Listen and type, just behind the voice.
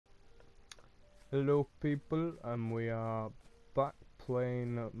Hello people, and we are back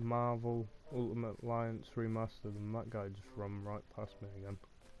playing Marvel Ultimate Alliance Remastered, and that guy just ran right past me again.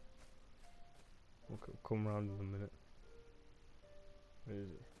 I'll come round in a minute. Where is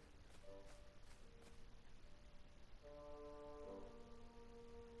it?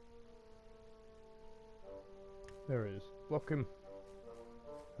 There he is. Block him.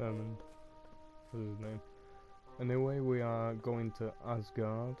 Hermond. What's his name? Anyway, we are going to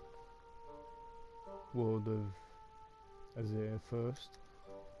Asgard. World of Azir first.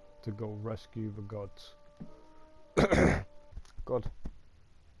 To go rescue the gods. God.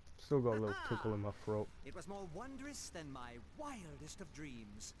 Still got a little tickle in my throat. It was more wondrous than my wildest of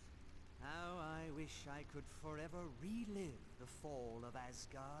dreams. How I wish I could forever relive the fall of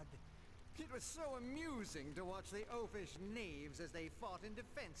Asgard. It was so amusing to watch the oafish knaves as they fought in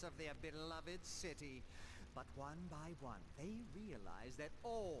defense of their beloved city. But one by one, they realized that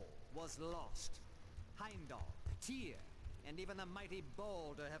all was lost. Heimdall, Tyr, and even the mighty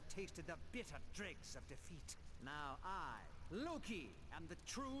Balder have tasted the bitter dregs of defeat. Now I, Loki, am the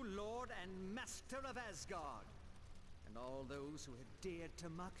true lord and master of Asgard. And all those who had dared to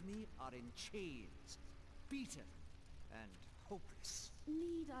mock me are in chains, beaten, and hopeless.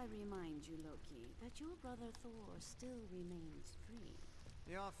 Need I remind you, Loki, that your brother Thor still remains free?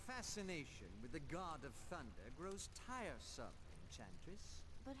 Your fascination with the god of thunder grows tiresome, Enchantress.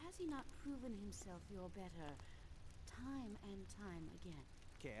 But has he not proven himself your better time and time again?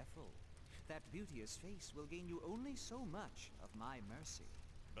 Careful. That beauteous face will gain you only so much of my mercy.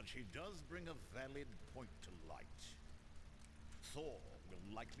 But she does bring a valid point to light. Thor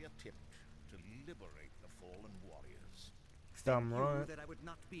will likely attempt to liberate the fallen warriors. Damn Think right. you that I would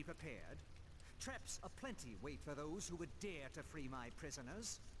not be prepared? Traps aplenty wait for those who would dare to free my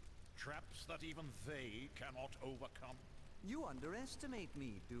prisoners. Traps that even they cannot overcome. You underestimate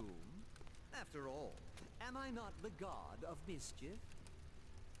me, Doom. After all, am I not the god of mischief?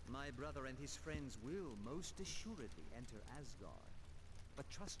 My brother and his friends will most assuredly enter Asgard. But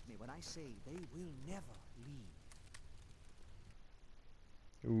trust me when I say they will never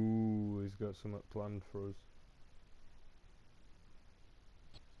leave. Ooh, he's got something planned for us.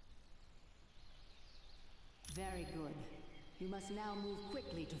 Very good. You must now move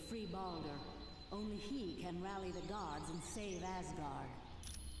quickly to free Balder. Only he can rally the gods and save Asgard.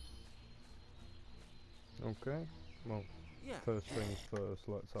 Okay, well, Yeah. first things first,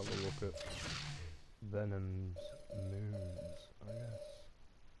 let's have a look at Venom's moves, I guess.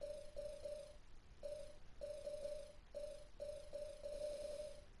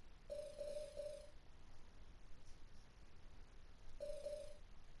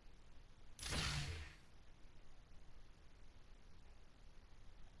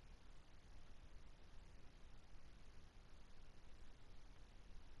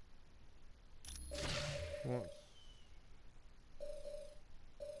 What's...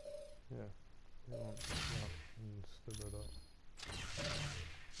 yeah, he wants that instead of that.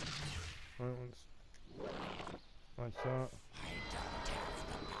 Right, let's that.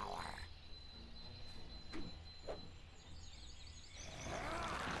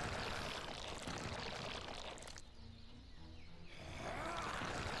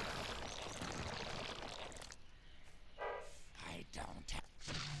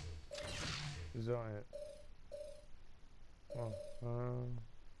 Is that it? Oh,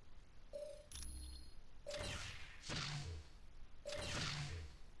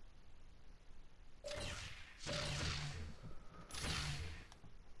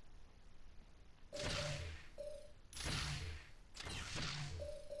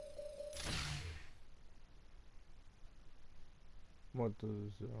 what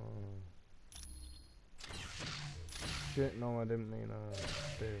does, shit, no, I didn't mean to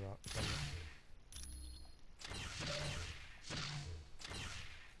do that, damn it.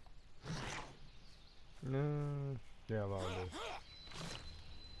 No, yeah, that'll do.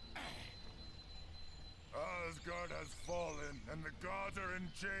 Asgard has fallen, and the gods are in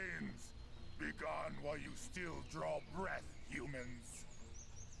chains. Be gone while you still draw breath, humans.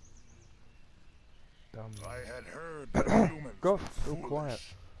 Damn. I had heard that humans God, were so foolish, quiet.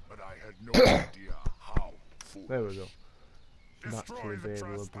 but I had no idea how foolish. There we go. Destroy Naturally the be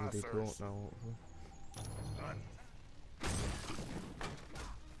able to bloody trespassers. talk now, hopefully. None.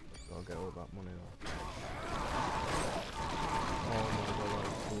 I'll get all that money though. Oh my god,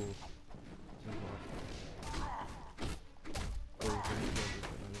 that's cool.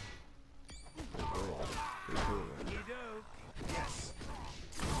 Yes.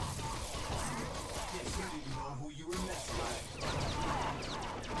 Guess you didn't know who you were messing with.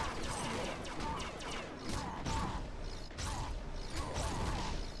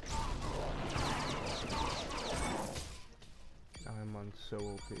 so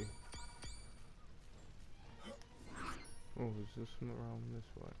OP. Oh, there's just something around this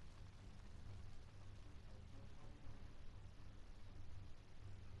way.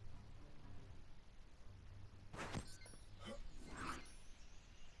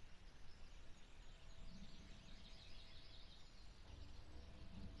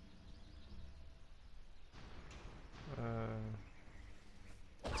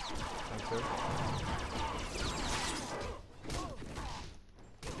 Okay.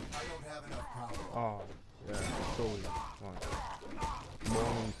 I don't have enough power. Oh, yeah, totally. Right.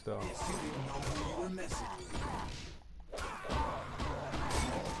 Morning Star. Guess you didn't know who you were messing with.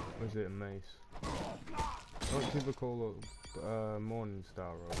 Was it a mace? What do people call it? Morning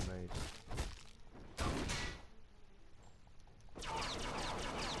Star or a mace?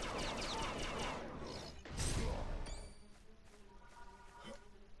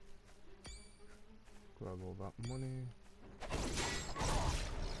 Grab all that money.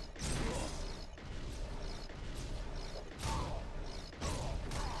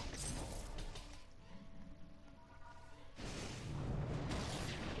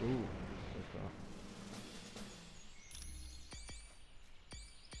 Ooh, what's that?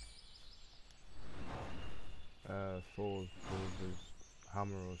 For his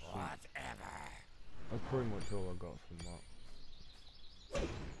hammer or something. Whatever. That's pretty much all I got from that.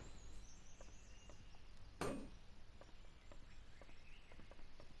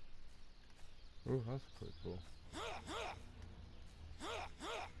 Ooh, that's pretty cool.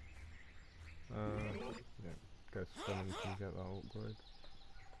 Yeah, guess someone can get that upgrade.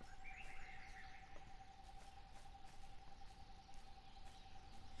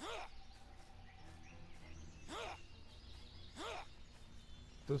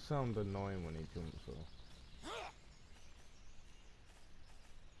 Does sound annoying when he jumps though.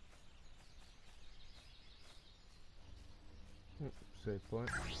 Save point.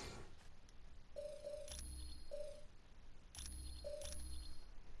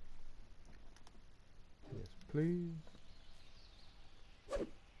 Yes, please.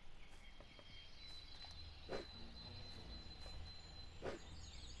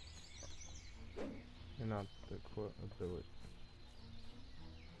 Inadequate ability.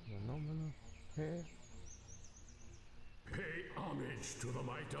 Phenomenal. Here. Pay homage to the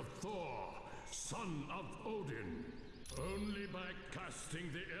might of Thor, son of Odin. Only by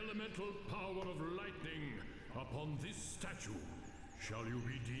casting the elemental power of lightning upon this statue shall you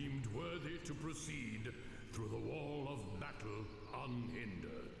be deemed worthy to proceed through the wall of battle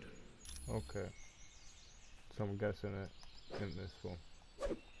unhindered. Okay. So I'm guessing it in this one.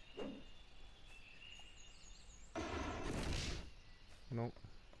 Nope.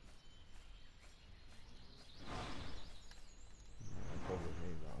 Probably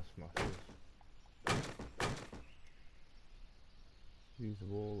need that smashes. Use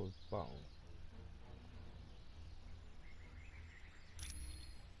wall of battle.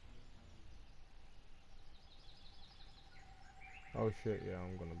 Oh shit, yeah,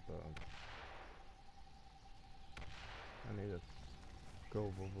 I'm gonna burn. I need to go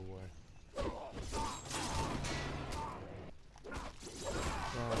the other way.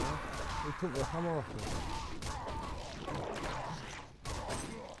 Oh, he took the hammer off me.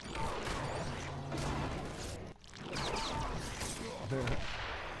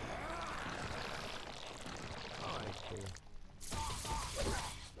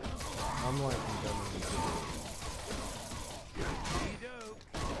 I'm liking them.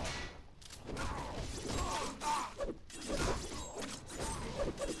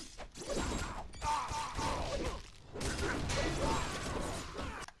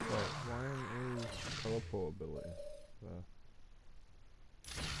 Teleport ability there.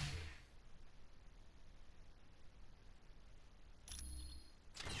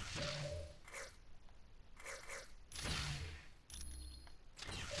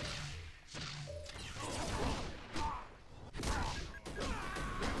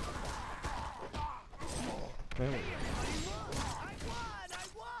 There we go.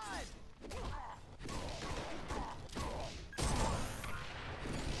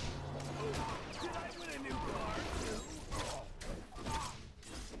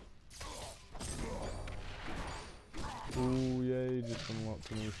 Ooh, yeah, you just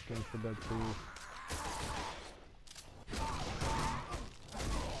unlocked a new skin for day.Peace.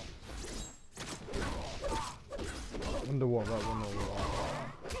 Wonder what that one will like.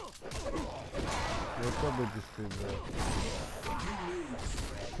 It'll probably just be the...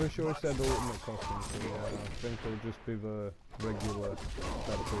 Pretty sure I said ultimate costume, so yeah, I think it'll just be the regular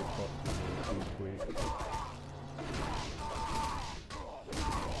day.Peace costume each week.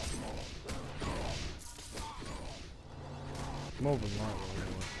 More than likely,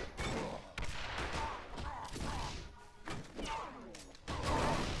 anyway.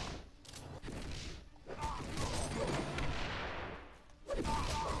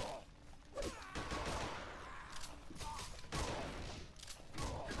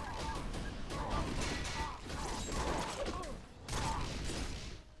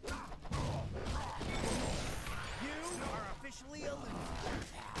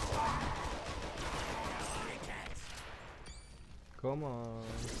 Come on,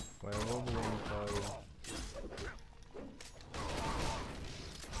 we're over one side.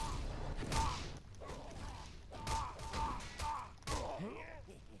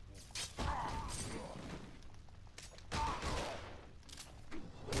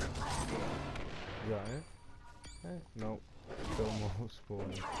 Is that it? Eh? No, still more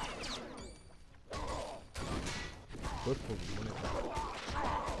spawning. Good for the money.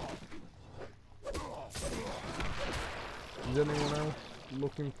 Is anyone else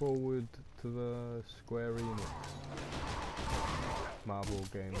looking forward to the Square Enix Marvel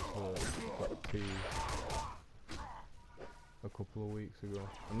games that got teased a couple of weeks ago?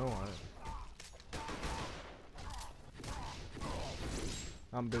 I know I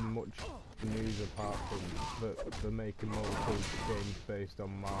haven't been much news apart from that they're making multiple games based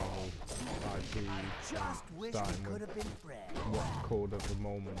on Marvel IP, starting with what's called at the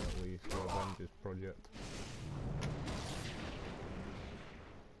moment at least the Avengers project.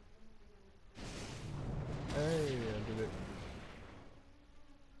 Hey, I did it.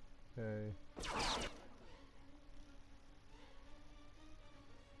 Hey.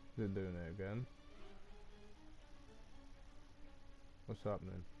 Is it doing it again? What's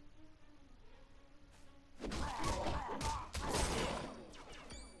happening?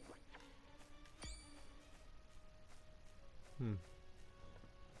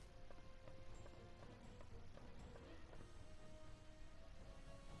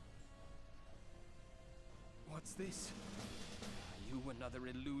 What's this? Are you another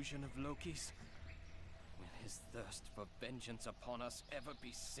illusion of Loki's? Will his thirst for vengeance upon us ever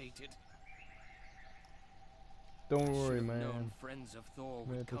be sated? Don't worry, man. Known friends of Thor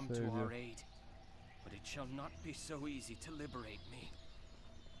would come to our aid, but it shall not be so easy to liberate me.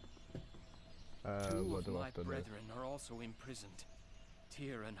 Two of my brethren are also imprisoned,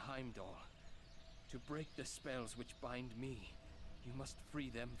 Tyr and Heimdall. To break the spells which bind me, you must free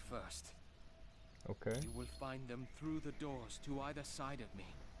them first. Okay. You will find them through the doors to either side of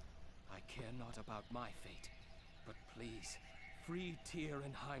me. I care not about my fate, but please, free Tyr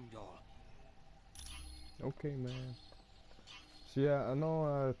and Heimdall. Okay, man. So yeah, I know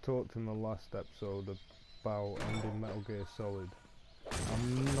I talked in the last episode about ending Metal Gear Solid.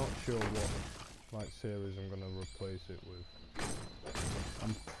 I'm not sure what series I'm gonna replace it with.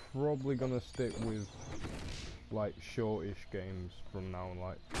 I'm probably gonna stick with shortish games from now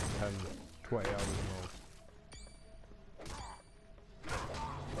on, 10, 20 hours most.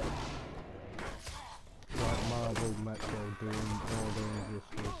 Like Marvel, Metro, Doom, Order,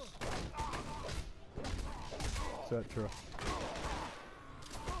 Injustice, etc.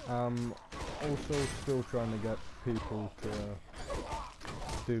 I'm also still trying to get people to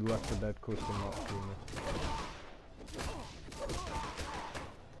do Left 4 Dead custom maps with me.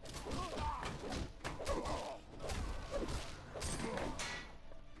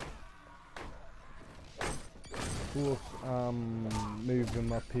 Plus, I'm moving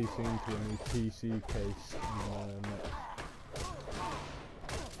my PC into a new PC case in the next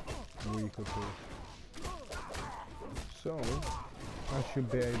week or two. So, I should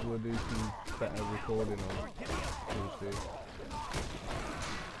be able to do some better recording on PC.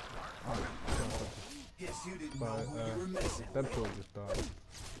 Deadpool just died.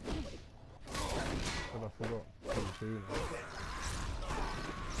 But I forgot too soon.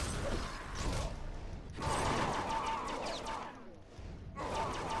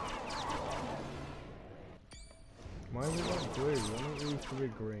 Why is it blue? Why don't it used to be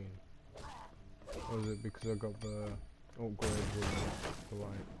green? Or is it because I got the upgrade with the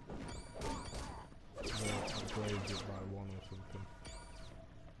upgrades it by 1 or something?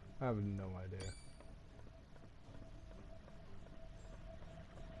 I have no idea.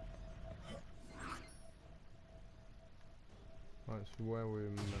 Right, so where were we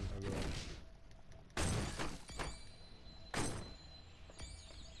meant to go?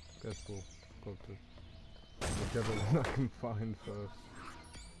 Guess we'll go to whichever one I can find first.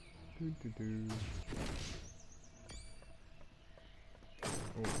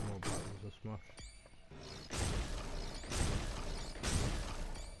 Oh, more battles are smashed.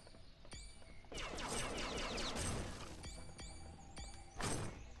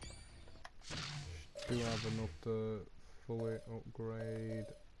 Do have enough for fully upgrade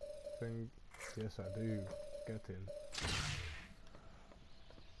thing? Yes, I do. Get in.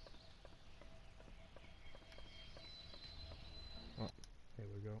 Oh, here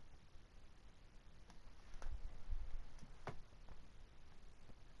we go.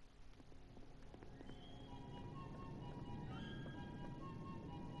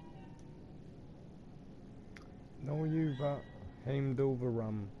 Know you that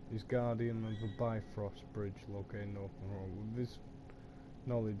Heimdallram is guardian of the Bifrost Bridge located in open road. With this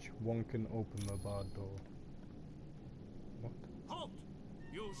knowledge, one can open the barred door. What? Halt!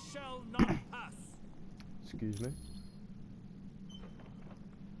 You shall not pass! Excuse me?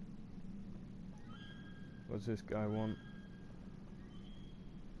 What's this guy want?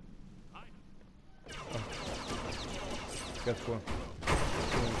 Oh. Guess what?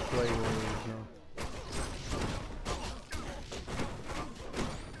 Play warriors now.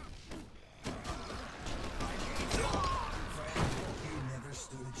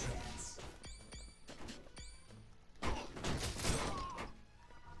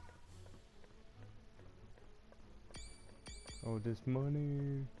 Oh, this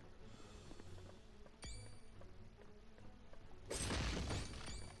money.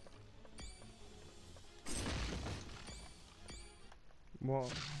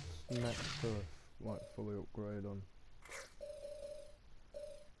 What's next to like fully upgrade on?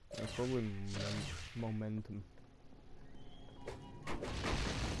 That's probably momentum.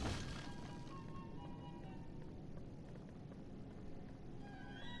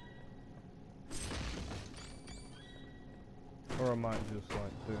 Or I might just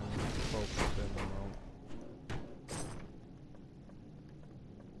like do focusing on.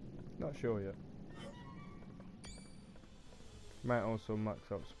 Not sure yet. Might also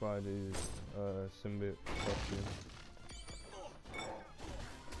max out Spidey's symbiote costume.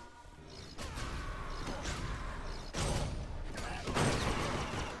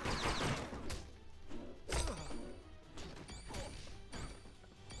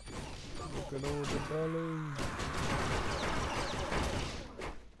 Look at all the belly.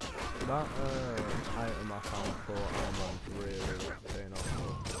 That item I found for Armand's really paying off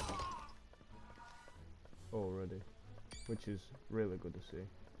already, which is really good to see.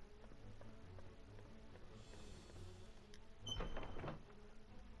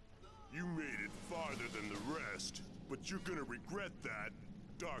 You made it farther than the rest, but you're gonna regret that.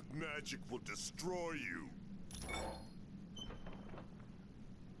 Dark magic will destroy you.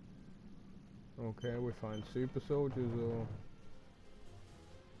 Okay, we find super soldiers or...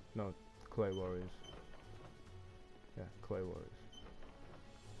 No, clay warriors. Yeah, clay warriors.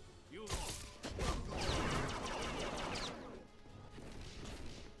 You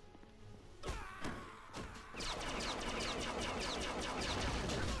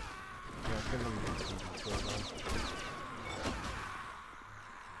Yeah, I can use them before then.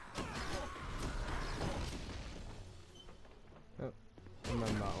 Oh, and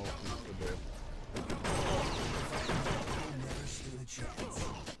then that opens the door. Never stood a chance.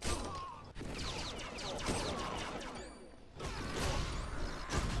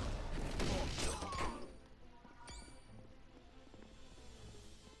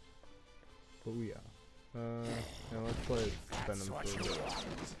 But we are. Yeah, let's play Venom for a bit.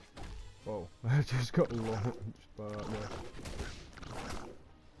 Whoa, I just got launched by that there.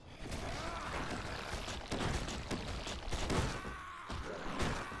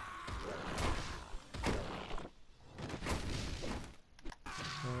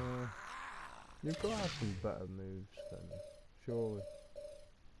 You've got to have some better moves then, surely.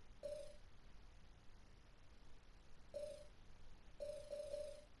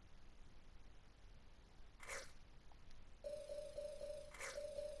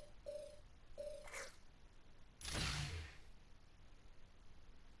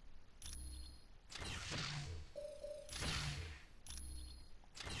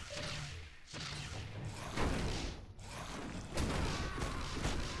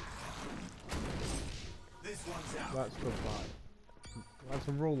 That's the fight. That's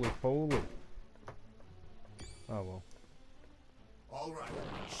a roly-poly. Oh well. All right.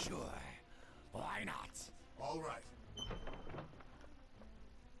 Sure. Why not? All right.